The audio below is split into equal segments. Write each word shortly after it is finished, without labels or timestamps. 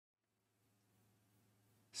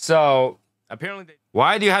So apparently,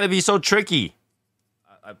 why do you have to be so tricky?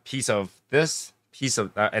 A piece of this, piece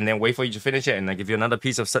of and then wait for you to finish it, and I give you another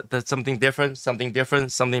piece of something different, something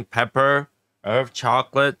pepper, herb,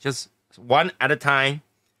 chocolate, just one at a time,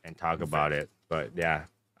 and talk about it. But yeah,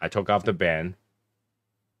 I took off the band.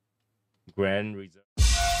 Grand Reserve.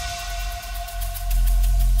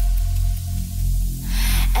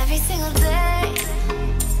 Every single day,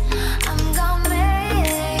 I'm gonna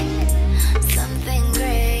make something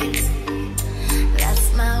great.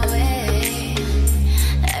 That's my way.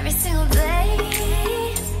 Every single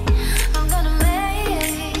day, I'm gonna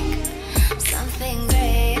make something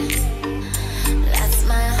great. That's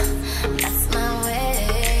my way.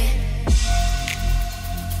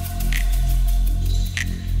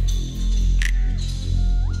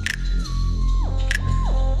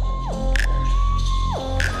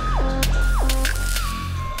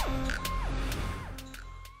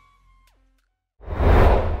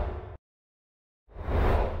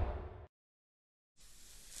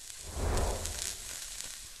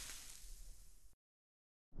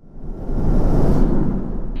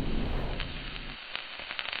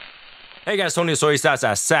 Hey guys, Tony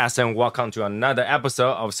Soysauceassassin, welcome to another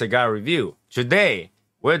episode of Cigar Review. Today,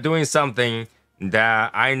 we're doing something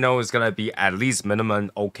that I know is gonna be at least minimum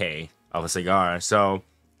okay of a cigar. So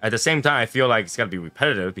at the same time, I feel like it's gonna be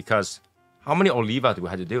repetitive because how many Oliva do we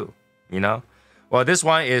have to do? You know? Well, this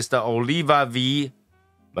one is the Oliva V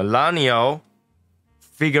Melanio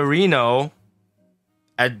Figurino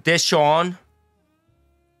Edition.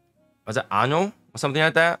 Was it Anno or something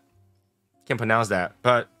like that? Can't pronounce that,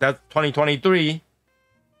 but that's 2023.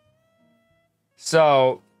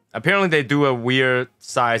 So apparently they do a weird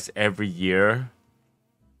size every year,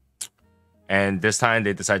 and this time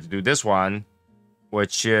they decided to do this one,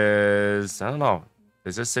 which is, I don't know,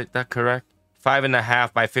 is this that correct?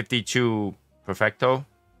 5.5 by 52 perfecto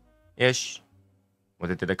ish. What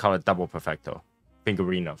did they call it? Double perfecto,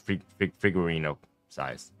 figurino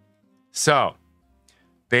size. So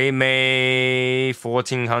they made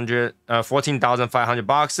 14,500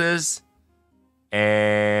 boxes,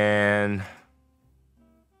 and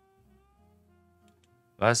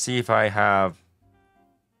let's see if I have.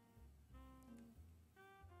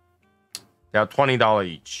 They are $20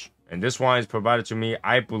 each, and this one is provided to me,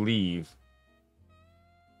 I believe,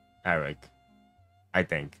 Eric. I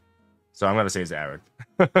think so. I'm gonna say it's Eric.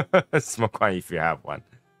 Smoke one if you have one.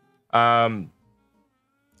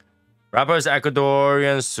 Wrapper is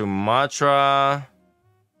Ecuadorian, Sumatra,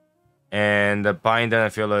 and the binder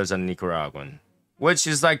and filler is a Nicaraguan, which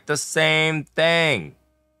is like the same thing.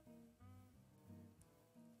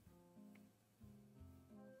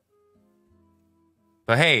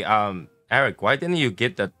 But hey, Eric, why didn't you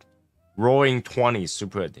get the Roaring 20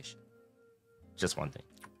 Super Edition? Just one thing.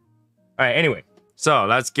 All right, anyway, so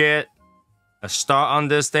let's get a start on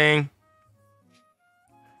this thing.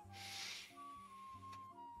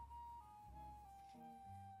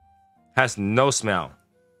 Has no smell.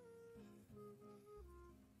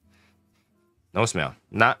 No smell.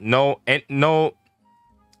 Not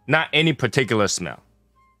any particular smell.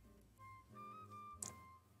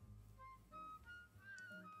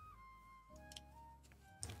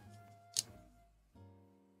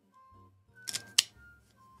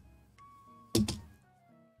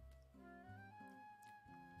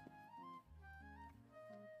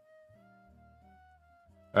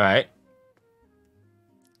 All right.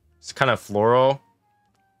 It's kind of floral,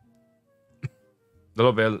 a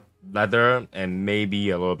little bit leather, and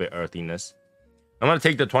maybe a little bit earthiness. I'm gonna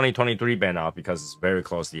take the 2023 band out because it's very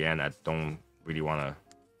close to the end. I don't really want to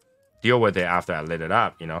deal with it after I lit it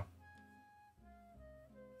up, you know.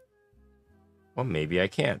 Well, maybe I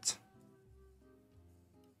can't.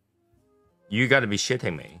 You gotta be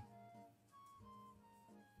shitting me.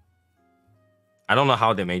 I don't know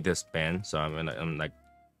how they made this band, so I'm like,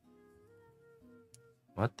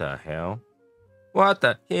 what the hell? What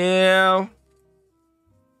the hell?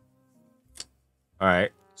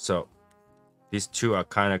 Alright, so these two are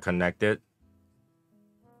kind of connected.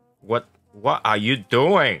 What are you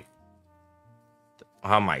doing?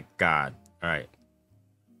 Oh my god. Alright.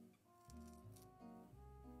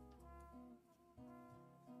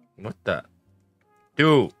 What the?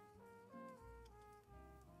 Dude.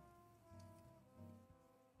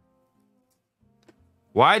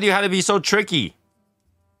 Why do you have to be so tricky?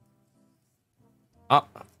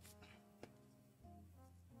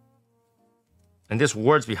 And there's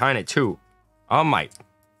words behind it too. Oh my.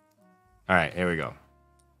 Alright, here we go.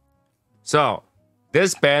 So,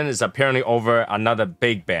 this band is apparently over another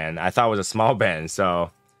big band. I thought it was a small band,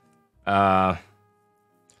 so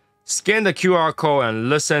scan the QR code and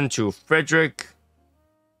listen to Frederick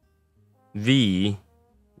V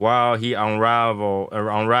while he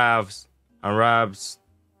unravels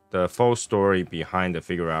the full story behind the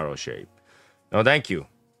Figurino shape. No, thank you.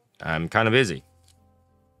 I'm kind of busy.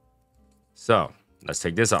 So let's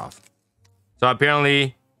take this off. So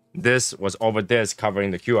apparently this was over this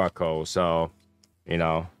covering the QR code. So, you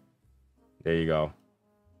know, there you go.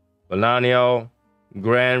 Melanio,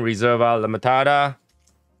 Gran Reserva Limitada.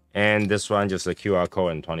 And this one just a QR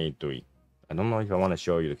code in 23. I don't know if I want to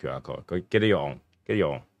show you the QR code. Go get it your own. Get it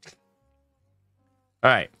your own. All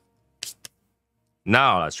right.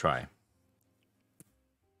 Now let's try.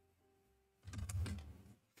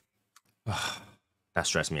 That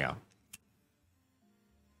stressed me out.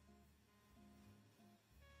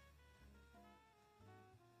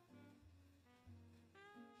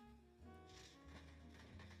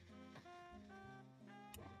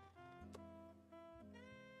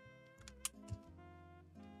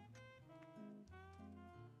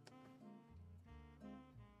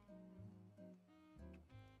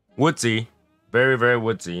 Woodsy. Very, very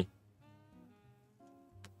woodsy.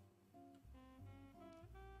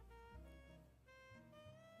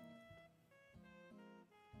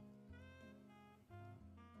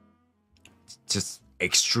 Just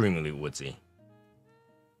extremely woodsy.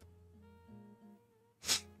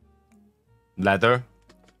 Leather.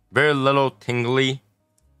 Very little tingly.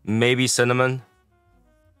 Maybe cinnamon.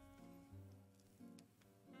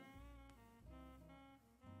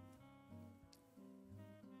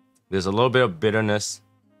 There's a little bit of bitterness.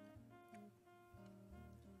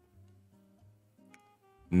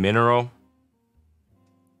 Mineral.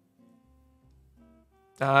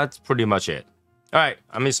 That's pretty much it. All right,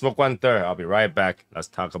 I'm gonna smoke 1/3. I'll be right back. Let's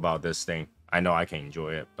talk about this thing. I know I can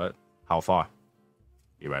enjoy it, but how far?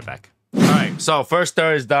 Be right back. All right, so first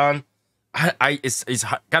third is done. It's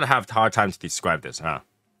gotta have a hard time to describe this, huh?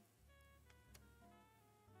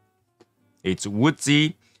 It's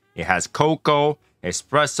woodsy. It has cocoa,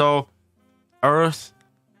 espresso, earth.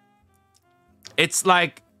 It's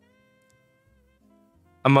like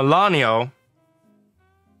a Melanio,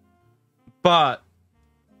 but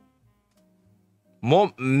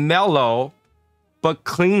more mellow, but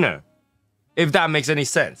cleaner. If that makes any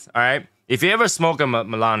sense, all right? If you ever smoke a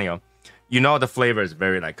Melanio, you know the flavor is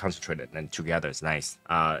very like concentrated and together it's nice.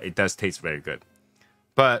 It does taste very good.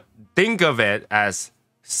 But think of it as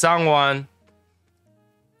someone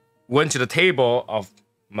went to the table of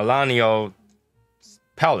Melanio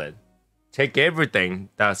pellet, take everything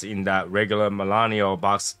that's in that regular Melanio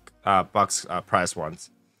box price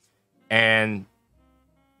ones, and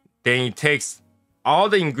then he takes all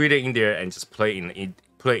the ingredient in there and just put it in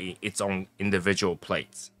its own individual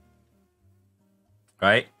plates.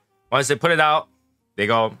 Right? Once they put it out, they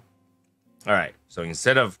go, all right. So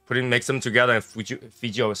instead of mix them together and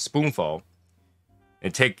feed you a spoonful,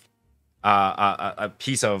 and take a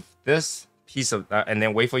piece of this, piece of that, and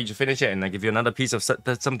then wait for you to finish it, and then give you another piece of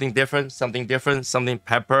something different, something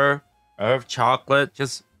pepper, herb, chocolate,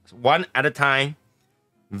 just one at a time.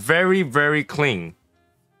 Very, very clean,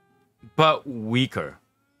 but weaker,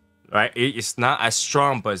 right? It's not as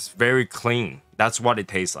strong, but it's very clean. That's what it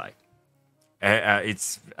tastes like.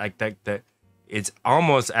 It's like that. It's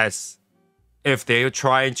almost as if they're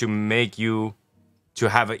trying to make you to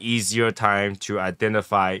have an easier time to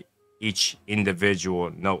identify each individual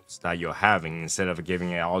notes that you're having instead of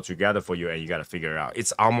giving it all together for you and you got to figure it out.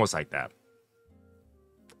 It's almost like that.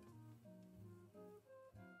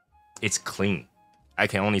 It's clean. I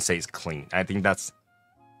can only say it's clean. I think that's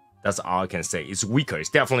all I can say. It's weaker. It's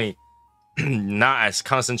definitely not as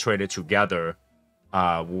concentrated together.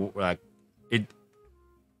 Like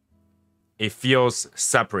it feels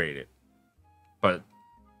separated. But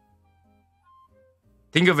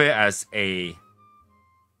think of it as a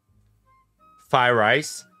fried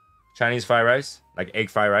rice, Chinese fried rice, like egg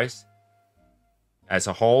fried rice, as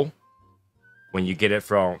a whole. When you get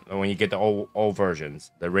the old versions,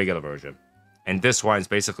 the regular version, and this one is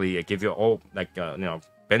basically it give you all like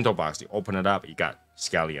bento box. You open it up, you got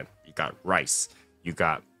scallion, you got rice, you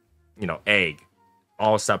got egg,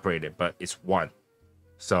 all separated, but it's one,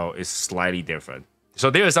 so it's slightly different. So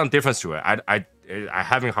there is some difference to it. I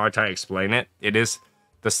having a hard time explaining it. It is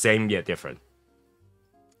the same yet different.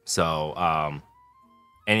 So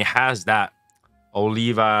and it has that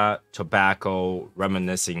Oliva tobacco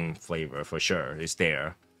reminiscing flavor for sure. It's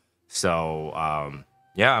there. So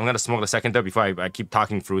yeah, I'm gonna smoke the second third before I keep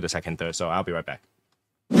talking through the second third. So I'll be right back.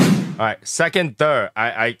 All right, second third.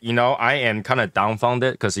 I am kind of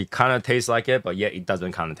dumbfounded because it kind of tastes like it, but yet it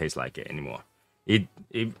doesn't kind of taste like it anymore.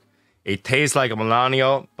 It tastes like a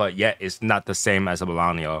Melanio, but yet it's not the same as a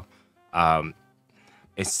Melanio.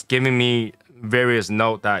 It's giving me various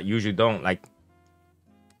note that I usually don't like.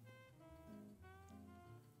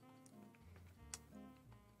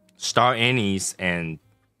 Star anise and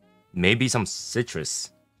maybe some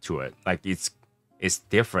citrus to it. Like it's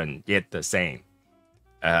different yet the same.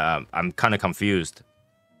 I'm kind of confused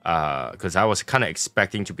because I was kind of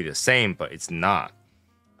expecting to be the same, but it's not.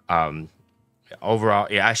 Overall,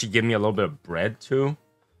 it actually gave me a little bit of bread too.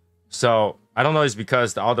 So I don't know. It's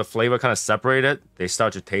because all the flavor kind of separated. They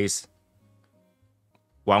start to taste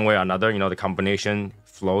one way or another. You know, the combination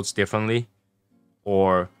flows differently,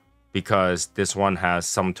 or because this one has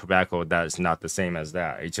some tobacco that is not the same as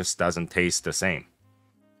that. It just doesn't taste the same.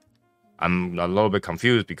 I'm a little bit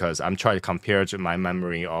confused because I'm trying to compare to my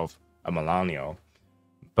memory of a Melanio,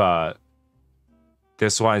 but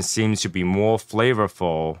this one seems to be more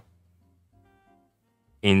flavorful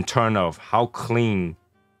in terms of how clean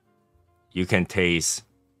you can taste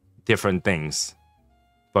different things.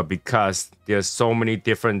 But because there's so many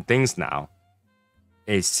different things now,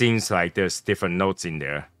 it seems like there's different notes in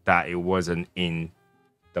there that it wasn't in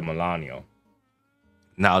the Melanio.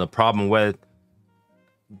 Now, the problem with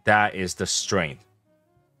that is the strength.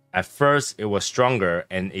 At first, it was stronger,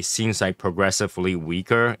 and it seems like progressively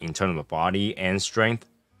weaker in terms of body and strength.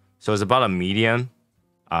 So it's about a medium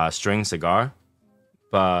strength cigar,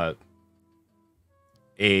 but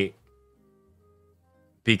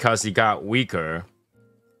because it got weaker,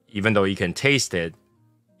 even though you can taste it,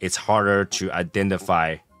 it's harder to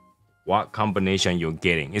identify what combination you're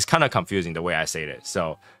getting. It's kind of confusing the way I say it.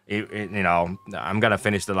 So, you know, I'm gonna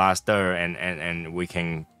finish the last stir, and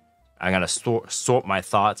I'm gonna sort my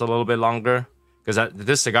thoughts a little bit longer because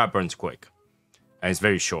this cigar burns quick and it's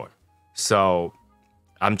very short. So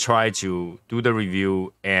I'm trying to do the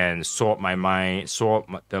review and sort my mind,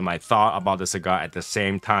 my thought about the cigar at the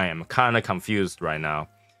same time. I'm kind of confused right now,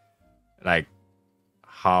 like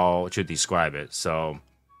how to describe it. So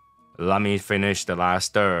let me finish the last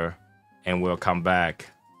stir and we'll come back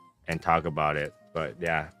and talk about it. But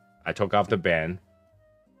yeah, I took off the band.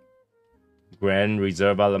 Gran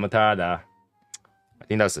Reserva Limitada. I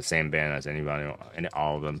think that's the same band as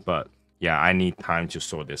all of them. But yeah, I need time to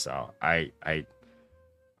sort this out. I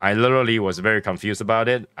literally was very confused about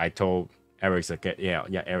it. I told Eric, like, yeah,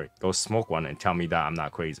 Eric, go smoke one and tell me that I'm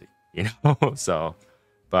not crazy, you know? So,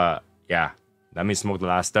 but yeah, let me smoke the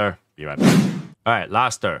last stir. Be right back. All right,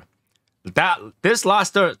 last stir. This last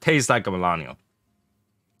stir tastes like a Melanio,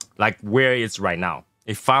 like where it's right now.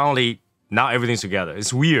 It finally, now everything's together.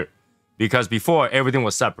 It's weird because before everything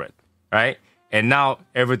was separate, right? And now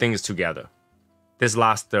everything is together. This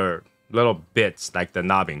last stir, little bits like the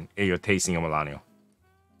knobbing, you're tasting a Melanio.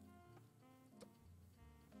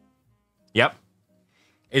 Yep,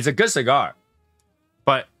 it's a good cigar,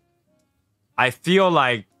 but I feel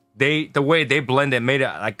like the way they blend it made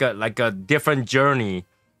it like a different journey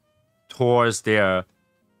towards their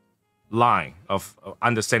line of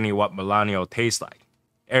understanding what Melanio tastes like.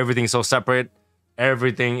 Everything's so separate,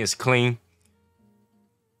 everything is clean.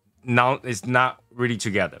 Now it's not really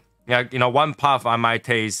together. Yeah, you know, one puff I might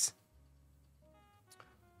taste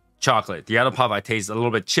chocolate. The other puff I taste a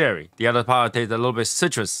little bit cherry. The other puff I taste a little bit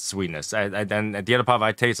citrus sweetness. And then the other puff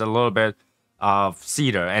I taste a little bit of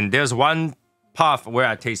cedar. And there's one puff where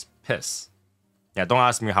I taste piss. Yeah, don't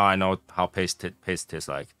ask me how I know how piss tastes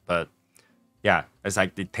like. But yeah, it's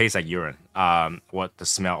like it tastes like urine. What the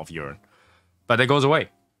smell of urine. But it goes away.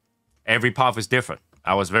 Every puff is different.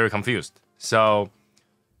 I was very confused. So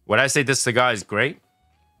when I say this cigar is great,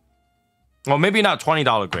 well, maybe not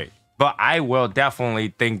 $20 great. But I will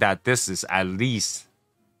definitely think that this is at least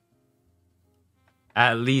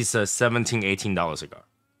a $17, $18 cigar.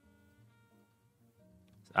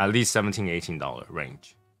 At least $17, $18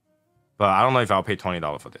 range. But I don't know if I'll pay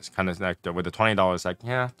 $20 for this. Kind of like with the $20, like,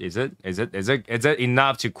 yeah, is it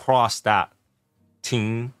enough to cross that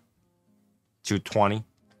 10 to 20?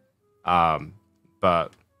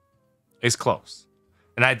 But it's close.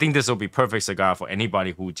 And I think this will be perfect cigar for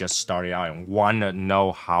anybody who just started out and want to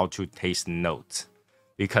know how to taste notes.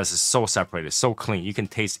 Because it's so separated, so clean. You can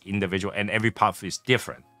taste individual, and every puff is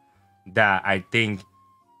different. That I think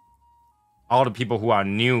all the people who are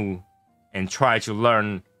new and try to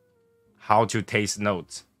learn how to taste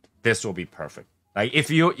notes, this will be perfect. Like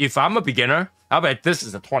if I'm a beginner, I'll bet this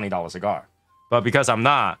is a $20 cigar. But because I'm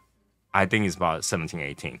not, I think it's about 17,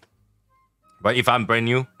 18. But if I'm brand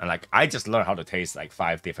new and like I just learned how to taste like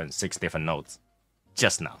 6 different notes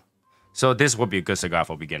just now. So this would be a good cigar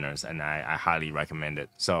for beginners, and I highly recommend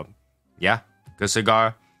it. So yeah, good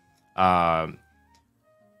cigar. I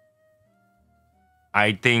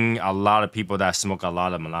think a lot of people that smoke a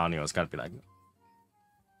lot of Melanios gotta be like,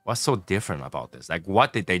 what's so different about this? Like,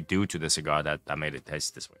 what did they do to the cigar that made it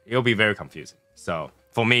taste this way? It'll be very confusing. So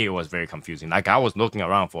for me, it was very confusing. Like, I was looking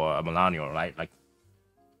around for a Melanio, right? Like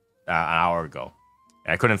an hour ago.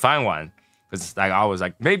 And I couldn't find one. Because like, I was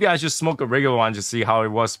like, maybe I should smoke a regular one to see how it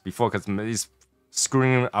was before. Because it's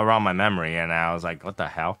screwing around my memory. And I was like, what the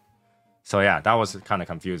hell? So yeah, that was kind of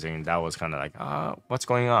confusing. That was kind of like, what's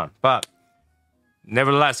going on? But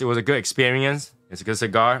nevertheless, it was a good experience. It's a good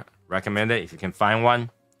cigar. Recommend it. If you can find one,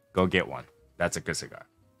 go get one. That's a good cigar.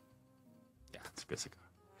 Yeah, it's a good cigar.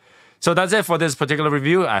 So that's it for this particular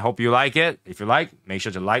review. I hope you like it. If you like, make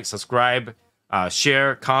sure to like, subscribe,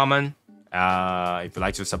 share, comment. If you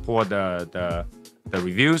like to support the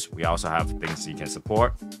reviews, we also have things you can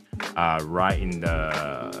support right in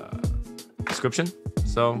the description.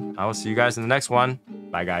 So I will see you guys in the next one.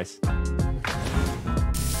 Bye, guys.